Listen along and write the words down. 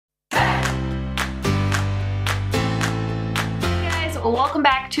welcome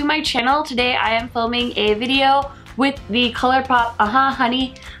back to my channel. Today I am filming a video with the ColourPop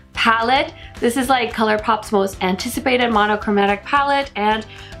Honey palette. This is like ColourPop's most anticipated monochromatic palette, and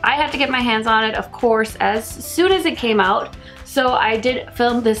I had to get my hands on it, of course, as soon as it came out. So I did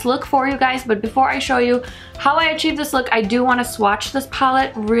film this look for you guys, but before I show you how I achieved this look, I do want to swatch this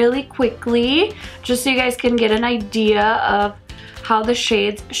palette really quickly, just so you guys can get an idea of how the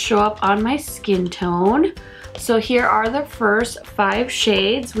shades show up on my skin tone. So here are the first 5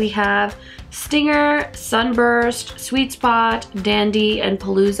 shades. We have Stinger, Sunburst, Sweet Spot, Dandy, and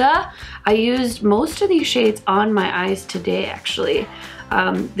Palooza. I used most of these shades on my eyes today, actually.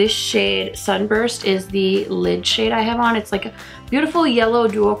 This shade, Sunburst, is the lid shade I have on. It's like a beautiful yellow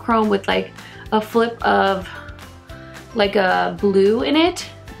duochrome with like a flip of like a blue in it.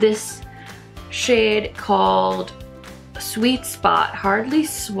 This shade called Sweet Spot, hardly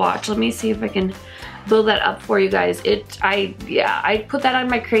swatch. Let me see if I can build that up for you guys. I put that on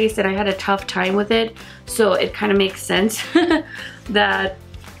my crease and I had a tough time with it, so it kind of makes sense that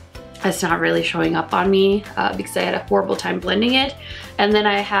it's not really showing up on me because I had a horrible time blending it. And then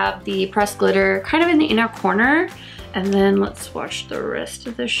I have the pressed glitter kind of in the inner corner, and then let's swatch the rest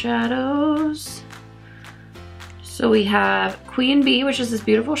of the shadows. So we have Queen Bee, which is this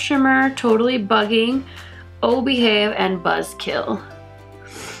beautiful shimmer, Totally Bugging, Oh Behave, and Buzzkill.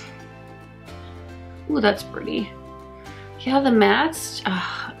 Ooh, that's pretty. Yeah, the mattes,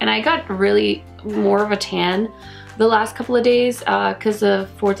 and I got really more of a tan the last couple of days because of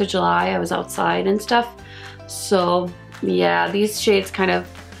 4th of July. I was outside and stuff. So yeah, these shades kind of,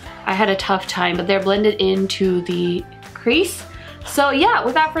 I had a tough time, but they're blended into the crease. So yeah,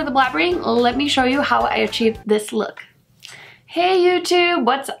 without further blabbering, let me show you how I achieved this look. Hey YouTube,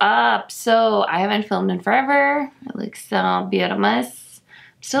 what's up? So I haven't filmed in forever. It looks so beautiful. I'm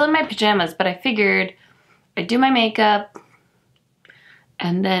still in my pajamas, but I figured I'd do my makeup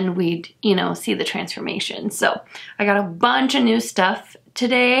and then we'd, you know, see the transformation. So I got a bunch of new stuff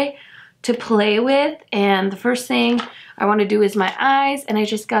today to play with, and the first thing I want to do is my eyes, and I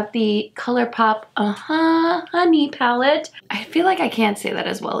just got the ColourPop Honey palette. I feel like I can't say that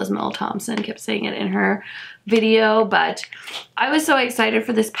as well as Mel Thompson kept saying it in her video, but I was so excited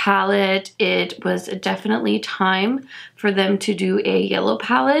for this palette. It was definitely time for them to do a yellow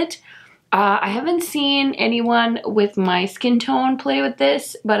palette. I haven't seen anyone with my skin tone play with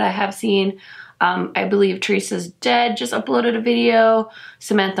this, but I have seen, I believe Teresa's Dead just uploaded a video,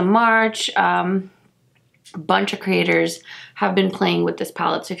 Samantha March, a bunch of creators have been playing with this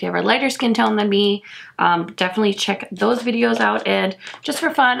palette. So if you have a lighter skin tone than me, definitely check those videos out. And just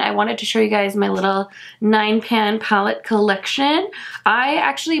for fun, I wanted to show you guys my little 9-pan palette collection. I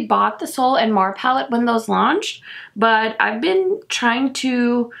actually bought the Sol and Mar palette when those launched, but I've been trying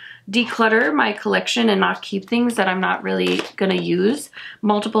to declutter my collection and not keep things that I'm not really gonna use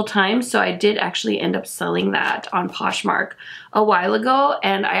multiple times. So I did actually end up selling that on Poshmark a while ago,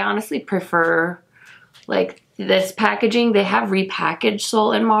 and I honestly prefer like this packaging. They have repackaged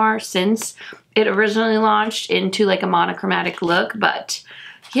Sol and Mar since it originally launched into like a monochromatic look, but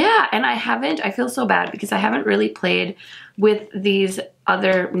yeah, and I feel so bad because I haven't really played with these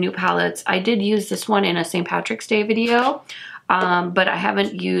other new palettes. I did use this one in a St. Patrick's Day video, but I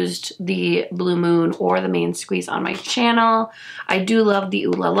haven't used the Blue Moon or the Main Squeeze on my channel. I do love the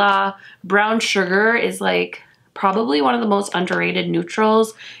Ooh La La. Brown Sugar is like probably one of the most underrated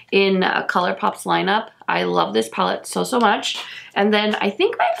neutrals in ColourPop's lineup. I love this palette so, so much. And then I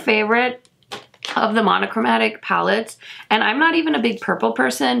think my favorite of the monochromatic palettes, and I'm not even a big purple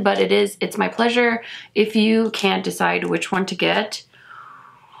person, but it's my pleasure if you can't decide which one to get.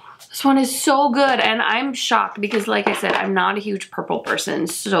 This one is so good, and I'm shocked because, like I said, I'm not a huge purple person,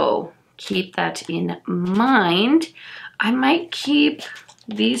 so keep that in mind. I might keep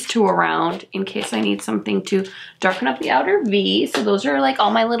these 2 around in case I need something to darken up the outer V. So those are like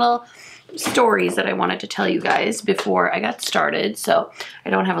all my little stories that I wanted to tell you guys before I got started. So I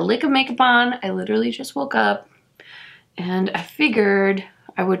don't have a lick of makeup on. I literally just woke up and I figured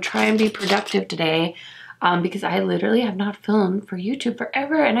I would try and be productive today. Because I literally have not filmed for YouTube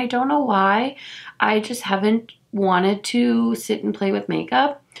forever, and I don't know why. I just haven't wanted to sit and play with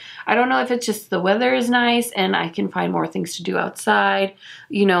makeup. I don't know if it's just the weather is nice and I can find more things to do outside,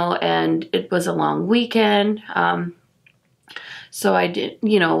 you know, and it was a long weekend. So I did,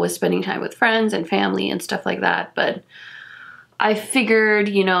 you know, was spending time with friends and family and stuff like that, but I figured,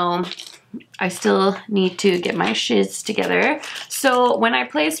 you know, I still need to get my shiz together. So when I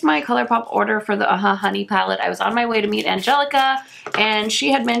placed my ColourPop order for the Honey palette, I was on my way to meet Angelica, and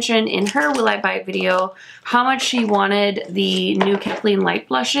she had mentioned in her Will I Buy It video how much she wanted the new Kathleen Light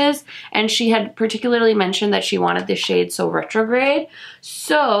blushes, and she had particularly mentioned that she wanted the shade So Retrograde.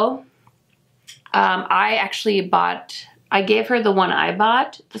 So I actually I gave her the one I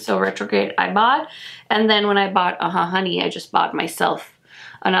bought, the So Retrograde I bought, and then when I bought Honey, I just bought myself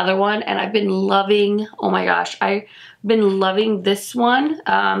another one, and I've been loving, oh my gosh, I've been loving this one.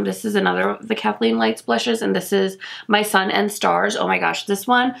 This is another of the Kathleen Lights blushes, and this is My Sun and Stars. Oh my gosh, this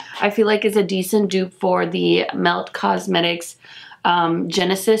one I feel like is a decent dupe for the Melt Cosmetics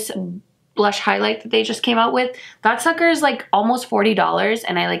Genesis blush highlight that they just came out with. That sucker is like almost $40,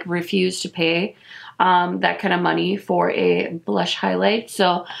 and I like refuse to pay that kind of money for a blush highlight.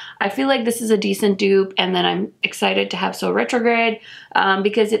 So I feel like this is a decent dupe, and then I'm excited to have So Retrograde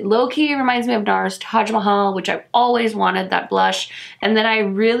because it low-key reminds me of NARS Taj Mahal, which I've always wanted that blush. And then I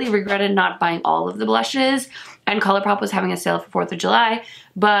really regretted not buying all of the blushes, and ColourPop was having a sale for 4th of July,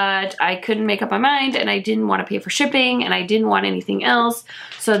 but I couldn't make up my mind, and I didn't want to pay for shipping, and I didn't want anything else.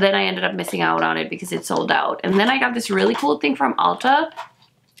 So then I ended up missing out on it because it sold out. And then I got this really cool thing from Ulta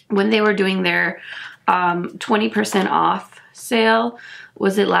when they were doing their 20% off sale.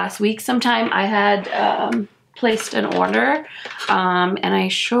 Was it last week sometime? I had placed an order, and I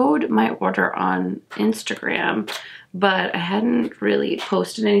showed my order on Instagram, but I hadn't really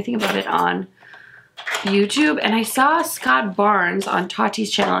posted anything about it on YouTube. And I saw Scott Barnes on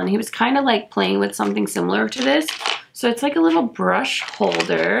Tati's channel, and he was kind of like playing with something similar to this. So it's like a little brush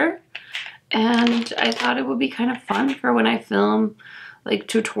holder, and I thought it would be kind of fun for when I film like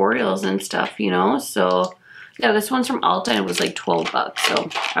tutorials and stuff, you know. So yeah, this one's from Ulta, and it was like 12 bucks. So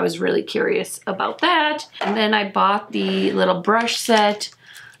I was really curious about that. And then I bought the little brush set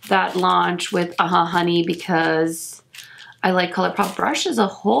that launched with Honey because I like ColourPop brushes a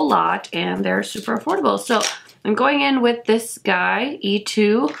whole lot, and they're super affordable. So I'm going in with this guy,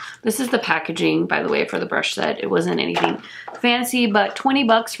 E2. This is the packaging, by the way, for the brush set. It wasn't anything fancy, but 20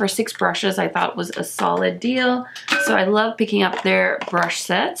 bucks for 6 brushes I thought was a solid deal. So I love picking up their brush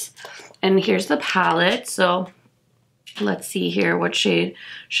sets. And here's the palette. So let's see here. What shade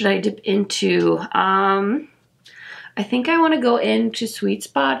should I dip into? I think I want to go into Sweet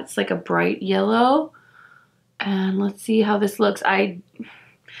Spot. It's like a bright yellow. And let's see how this looks.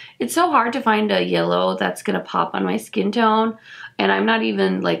 It's so hard to find a yellow that's gonna pop on my skin tone, and I'm not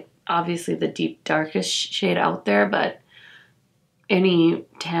even like obviously the deep darkest shade out there, but any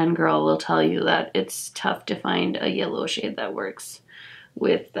tan girl will tell you that it's tough to find a yellow shade that works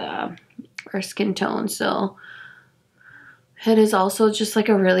with our skin tone. So it is also just like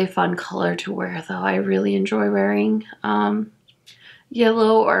a really fun color to wear, though. I really enjoy wearing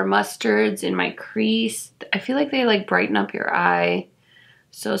yellow or mustards in my crease. I feel like they like brighten up your eye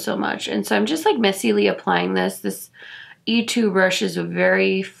so much. And so I'm just like messily applying this. This E2 brush is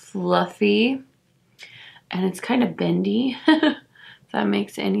very fluffy, and it's kind of bendy, if that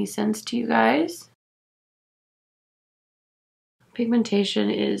makes any sense to you guys. Pigmentation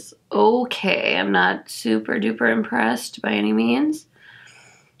is okay. I'm not super duper impressed by any means.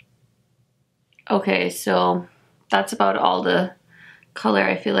 Okay, so that's about all the color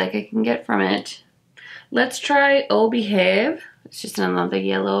I feel like I can get from it. Let's try Oh Behave. It's just another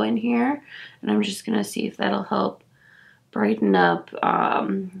yellow in here, and I'm just gonna see if that'll help brighten up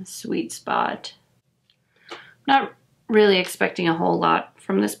Sweet Spot. Not really expecting a whole lot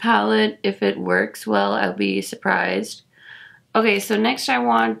from this palette. If it works well, I'll be surprised. Okay, so next I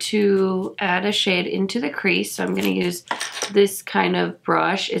want to add a shade into the crease. So I'm gonna use this kind of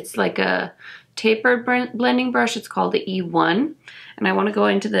brush. It's like a tapered blending brush. It's called the E1. And I want to go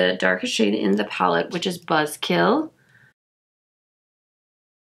into the darkest shade in the palette, which is Buzzkill.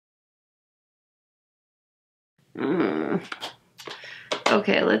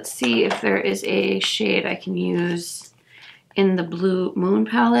 Okay, let's see if there is a shade I can use in the Blue Moon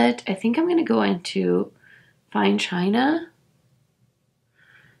palette. I think I'm going to go into Fine China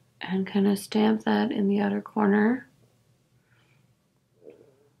and kind of stamp that in the outer corner.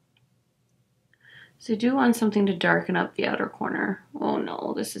 So I do want something to darken up the outer corner. Oh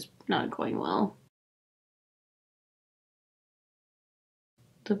no, this is not going well.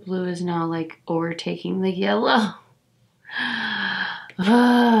 The blue is now like overtaking the yellow.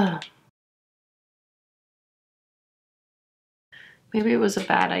 Maybe it was a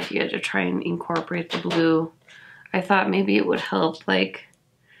bad idea to try and incorporate the blue. I thought maybe it would help like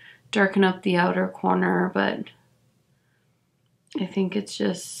darken up the outer corner, but I think it's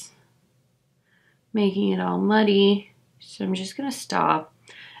just making it all muddy. So I'm just gonna stop.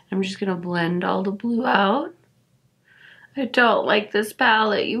 I'm just gonna blend all the blue out. I don't like this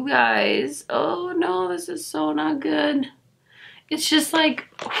palette, you guys. Oh no, this is so not good. It's just like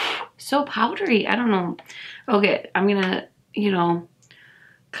so powdery. I don't know. Okay, I'm gonna, you know,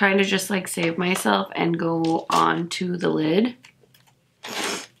 kind of just like save myself and go on to the lid.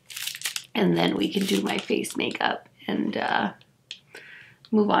 And then we can do my face makeup and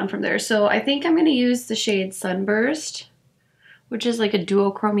move on from there. So I think I'm gonna use the shade Sunburst, which is like a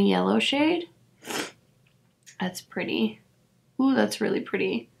duochrome yellow shade. That's pretty. Ooh, that's really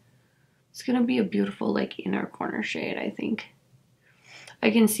pretty. It's gonna be a beautiful like inner corner shade, I think.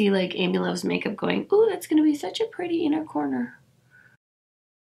 I can see like Amy Loves Makeup going, ooh, that's gonna be such a pretty inner corner.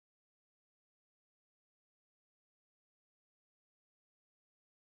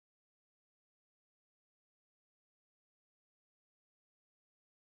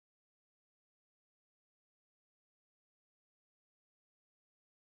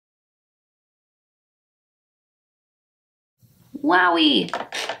 Wowie!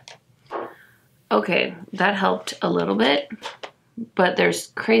 Okay, that helped a little bit, but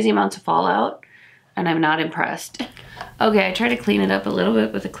there's crazy amounts of fallout and I'm not impressed. Okay, I tried to clean it up a little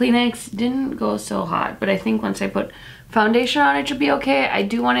bit with a Kleenex. Didn't go so hot, but I think once I put foundation on it should be okay. I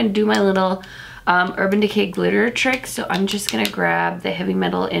do want to do my little Urban Decay glitter trick, so I'm just gonna grab the Heavy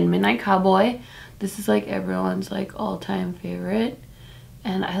Metal in Midnight Cowboy. This is like everyone's like all-time favorite,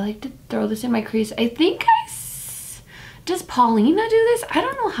 and I like to throw this in my crease. I think does Paulina do this? I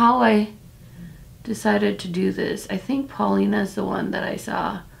don't know how I decided to do this. I think Paulina's the one that I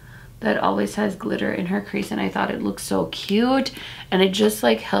saw that always has glitter in her crease, and I thought it looked so cute, and it just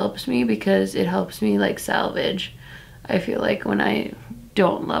like helps me because it helps me like salvage, I feel like, when I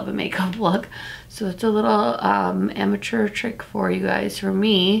don't love a makeup look. So it's a little amateur trick for you guys, for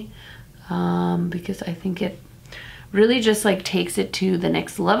me, because I think it really just like takes it to the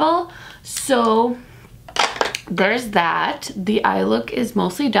next level. So there's that. The eye look is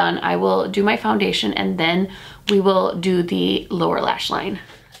mostly done. I will do my foundation and then we will do the lower lash line.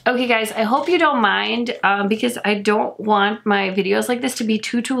 Okay guys, I hope you don't mind because I don't want my videos like this to be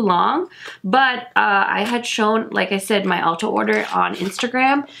too long, but I had shown, like I said, my Ulta order on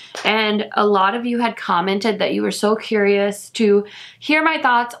Instagram, and a lot of you had commented that you were so curious to hear my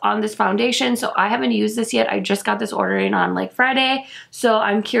thoughts on this foundation. So I haven't used this yet. I just got this order in on like Friday, so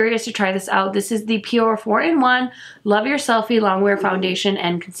I'm curious to try this out. This is the Pure 4-in-1 Love Your Selfie Longwear Foundation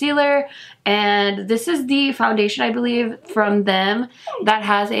and Concealer. And this is the foundation, I believe, from them that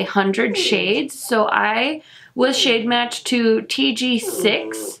has 100 shades. So I was shade matched to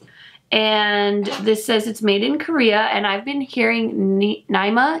TG6, and this says it's made in Korea. And I've been hearing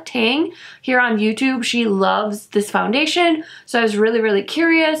Naima Tang here on YouTube. She loves this foundation, so I was really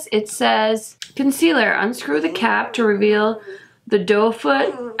curious. It says, concealer, unscrew the cap to reveal the doe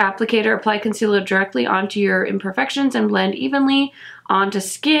foot applicator. Apply concealer directly onto your imperfections and blend evenly onto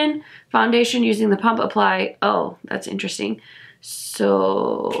skin. Foundation using the pump, apply. Oh, that's interesting.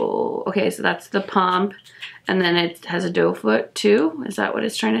 So, okay, so that's the pump. And then it has a doe foot too. Is that what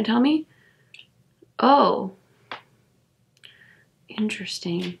it's trying to tell me? Oh,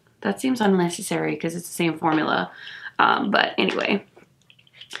 interesting. That seems unnecessary because it's the same formula. But anyway,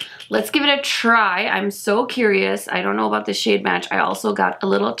 let's give it a try. I'm so curious. I don't know about the shade match. I also got a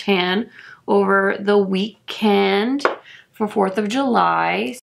little tan over the weekend for 4th of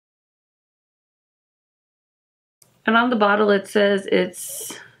July. And on the bottle it says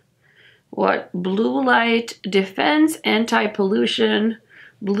it's, what, blue light defense, anti-pollution,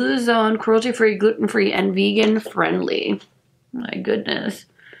 blue zone, cruelty-free, gluten-free, and vegan-friendly. My goodness.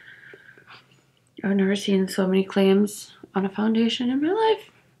 I've never seen so many claims on a foundation in my life.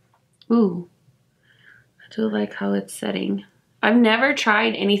 Ooh, I do like how it's setting. I've never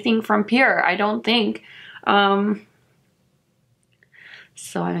tried anything from Pure, I don't think.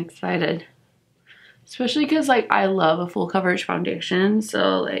 So I'm excited. Especially because, like, I love a full coverage foundation.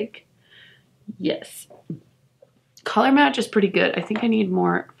 So, like, yes. Color match is pretty good. I think I need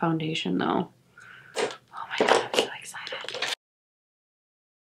more foundation, though. Oh my god, I'm so excited.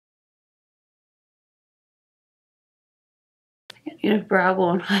 I need a brow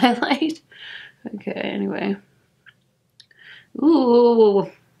bone highlight. Okay, anyway. Ooh,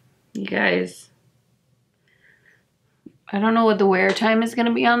 you guys. I don't know what the wear time is going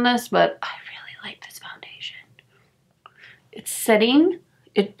to be on this, but I really like this foundation. It's setting.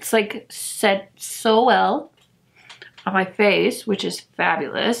 It's like set so well on my face, which is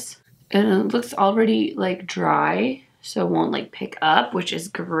fabulous. And it looks already like dry, so it won't like pick up, which is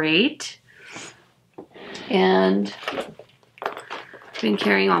great. And been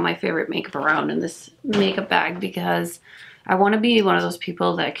carrying all my favorite makeup around in this makeup bag because I want to be one of those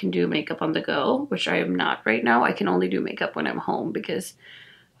people that can do makeup on the go, which I am not right now. I can only do makeup when I'm home because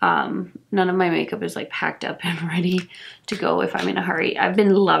none of my makeup is like packed up and ready to go if I'm in a hurry. I've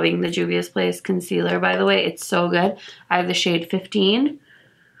been loving the Juvia's Place concealer, by the way. It's so good. I have the shade 15.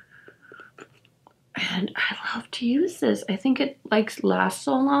 And I love to use this. I think it like lasts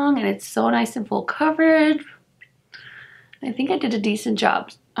so long and it's so nice and full coverage. I think I did a decent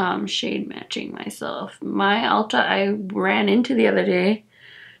job shade matching myself. My Ulta I ran into the other day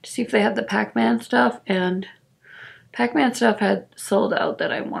to see if they had the Pac-Man stuff, and Pac-Man stuff had sold out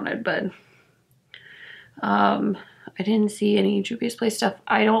that I wanted, but I didn't see any Juvia's Place stuff.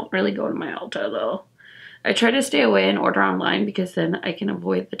 I don't really go to my Ulta though. I try to stay away and order online because then I can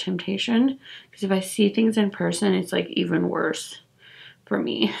avoid the temptation. Because if I see things in person, it's like even worse for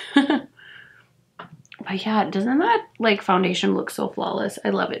me. But yeah, doesn't that like foundation look so flawless? I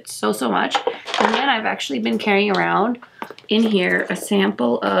love it so, so much. And then I've actually been carrying around in here a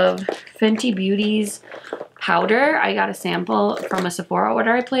sample of Fenty Beauty's powder. I got a sample from a Sephora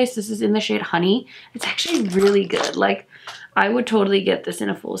order I placed. This is in the shade Honey. It's actually really good. Like, I would totally get this in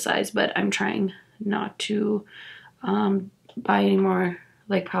a full size, but I'm trying not to buy any more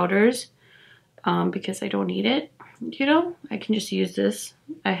like powders because I don't need it. You know, I can just use this.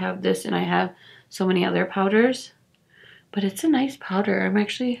 I have this and I have so many other powders, but it's a nice powder. I'm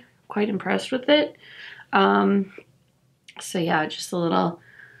actually quite impressed with it. So yeah, just a little,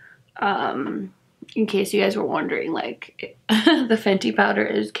 in case you guys were wondering, like the Fenty powder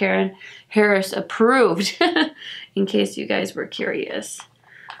is Karen Harris approved, in case you guys were curious.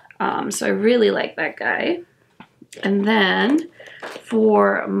 So I really like that guy. And then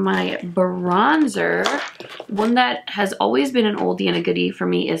for my bronzer, one that has always been an oldie and a goodie for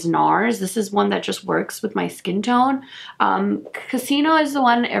me is NARS. This is one that just works with my skin tone. Casino is the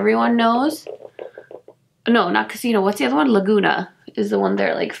one everyone knows. No, not Casino. What's the other one? Laguna is the one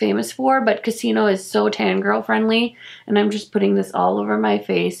they're like famous for, but Casino is so tan girl friendly. And I'm just putting this all over my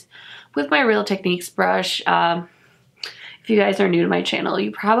face with my Real Techniques brush. If you guys are new to my channel, you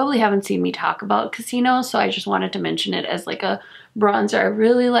probably haven't seen me talk about Casino, so I just wanted to mention it as like a bronzer I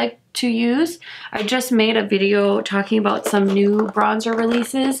really like to use. I just made a video talking about some new bronzer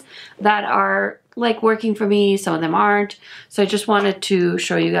releases that are like working for me, some of them aren't. So I just wanted to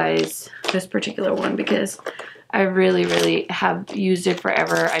show you guys this particular one because I really, really have used it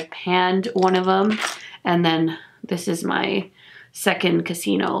forever. I panned one of them, and then this is my second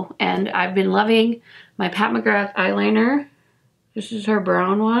Casino, and I've been loving my Pat McGrath eyeliner. This is her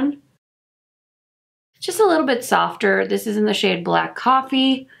brown one. It's just a little bit softer. This is in the shade Black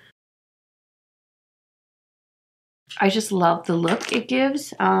Coffee. I just love the look it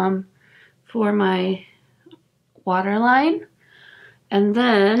gives for my waterline. And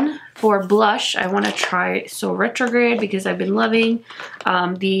then for blush, I want to try So Retrograde because I've been loving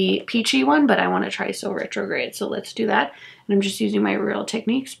the peachy one, but I want to try So Retrograde. So let's do that. And I'm just using my Real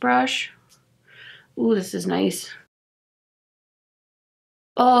Techniques brush. Ooh, this is nice.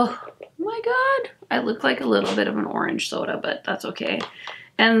 Oh my god, I look like a little bit of an orange soda, but that's okay.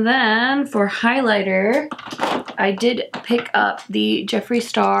 And then for highlighter, I did pick up the Jeffree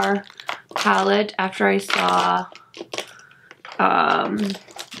Star palette after I saw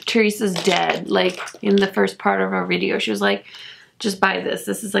Teresa's Dead, like in the first part of our video. She was like, just buy this.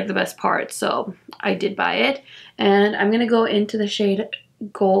 This is like the best part. So I did buy it. And I'm going to go into the shade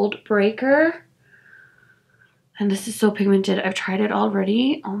Gold Breaker. And this is so pigmented. I've tried it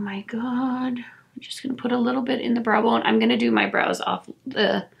already. Oh my god. I'm just gonna put a little bit in the brow bone. I'm gonna do my brows off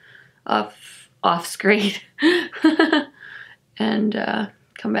screen and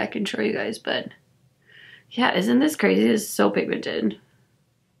come back and show you guys. But yeah, isn't this crazy? It's so pigmented.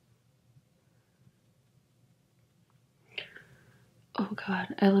 Oh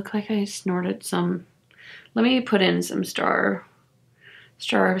god, I look like I snorted some. Let me put in some star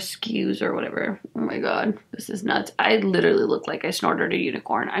skews or whatever. Oh my god, this is nuts. I literally look like I snorted a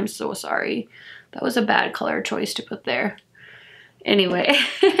unicorn. I'm so sorry. That was a bad color choice to put there. Anyway,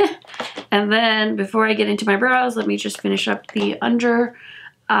 and then before I get into my brows, let me just finish up the under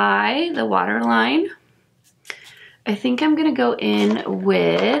eye, the waterline. I think I'm gonna go in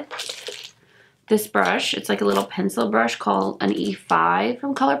with this brush. It's like a little pencil brush called an E5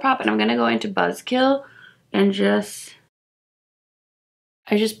 from ColourPop, and I'm gonna go into Buzzkill and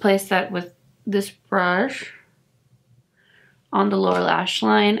I just placed that with this brush on the lower lash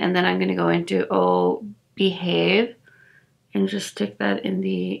line, and then I'm going to go into Oh Behave and just stick that in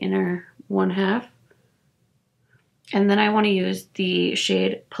the inner one half. And then I want to use the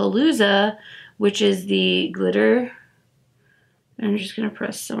shade Palooza, which is the glitter And I'm just gonna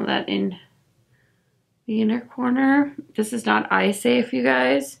press some of that in the inner corner. This is not eye safe, you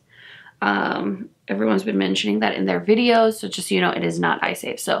guys. Everyone's been mentioning that in their videos, so just so you know, it is not eye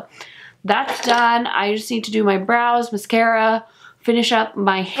safe. So that's done. I just need to do my brows, mascara, finish up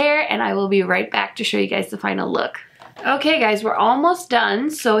my hair, and I will be right back to show you guys the final look. Okay guys, we're almost done.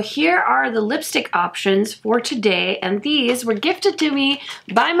 So here are the lipstick options for today, and these were gifted to me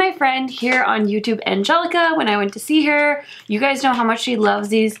by my friend here on YouTube, Angelica, when I went to see her. You guys know how much she loves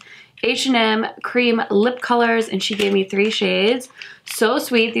these H&M cream lip colors, and she gave me 3 shades. So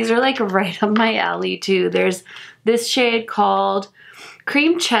sweet. These are like right up my alley too. There's this shade called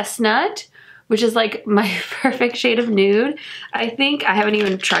Cream Chestnut, which is like my perfect shade of nude. I think I haven't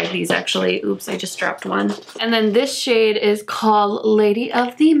even tried these actually. Oops, I just dropped one. And then this shade is called Lady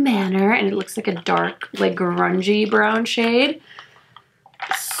of the Manor, and it looks like a dark, like grungy brown shade.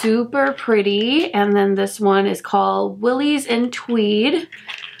 Super pretty. And then this one is called Willies in Tweed,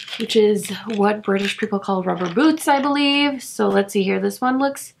 which is what British people call rubber boots, I believe. So let's see here. This one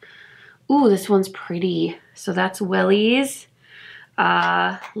looks, ooh, this one's pretty. So that's Willies.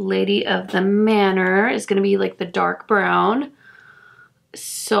 Lady of the Manor is going to be like the dark brown.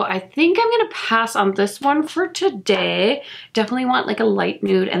 So I think I'm going to pass on this one for today. Definitely want like a light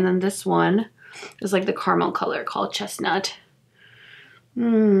nude. And then this one is like the caramel color called Chestnut.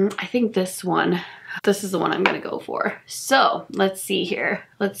 I think this is the one I'm going to go for. So let's see here.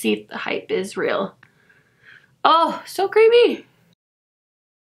 Let's see if the hype is real. Oh, so creamy.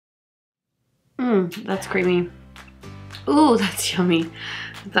 That's creamy. Ooh, that's yummy.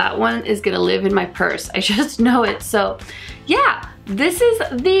 That one is gonna live in my purse. I just know it. So yeah, this is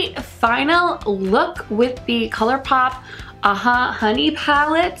the final look with the ColourPop Honey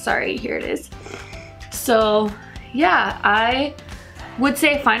palette. Sorry, here it is. So yeah, I would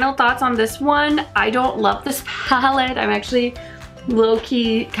say final thoughts on this one. I don't love this palette. I'm actually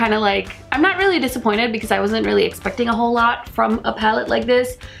low-key kind of like, I'm not really disappointed because I wasn't really expecting a whole lot from a palette like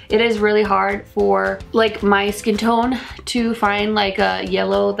this. It is really hard for like my skin tone to find like a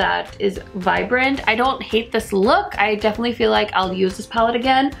yellow that is vibrant. I don't hate this look. I definitely feel like I'll use this palette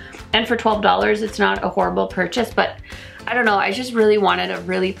again. And for $12, it's not a horrible purchase, but I don't know, I just really wanted a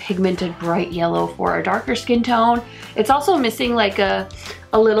really pigmented bright yellow for a darker skin tone. It's also missing like a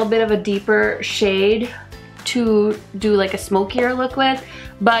little bit of a deeper shade to do like a smokier look with,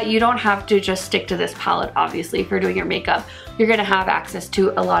 but you don't have to just stick to this palette obviously for doing your makeup. You're gonna have access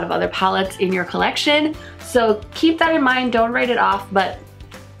to a lot of other palettes in your collection, so keep that in mind. Don't write it off, but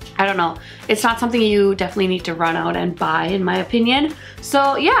I don't know, it's not something you definitely need to run out and buy in my opinion.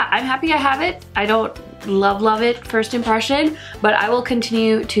 So yeah, I'm happy I have it. I don't love it first impression, but I will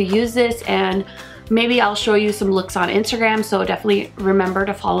continue to use this, and maybe I'll show you some looks on Instagram, so definitely remember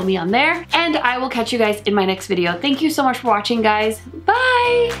to follow me on there. And I will catch you guys in my next video. Thank you so much for watching, guys.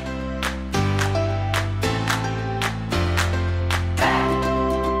 Bye!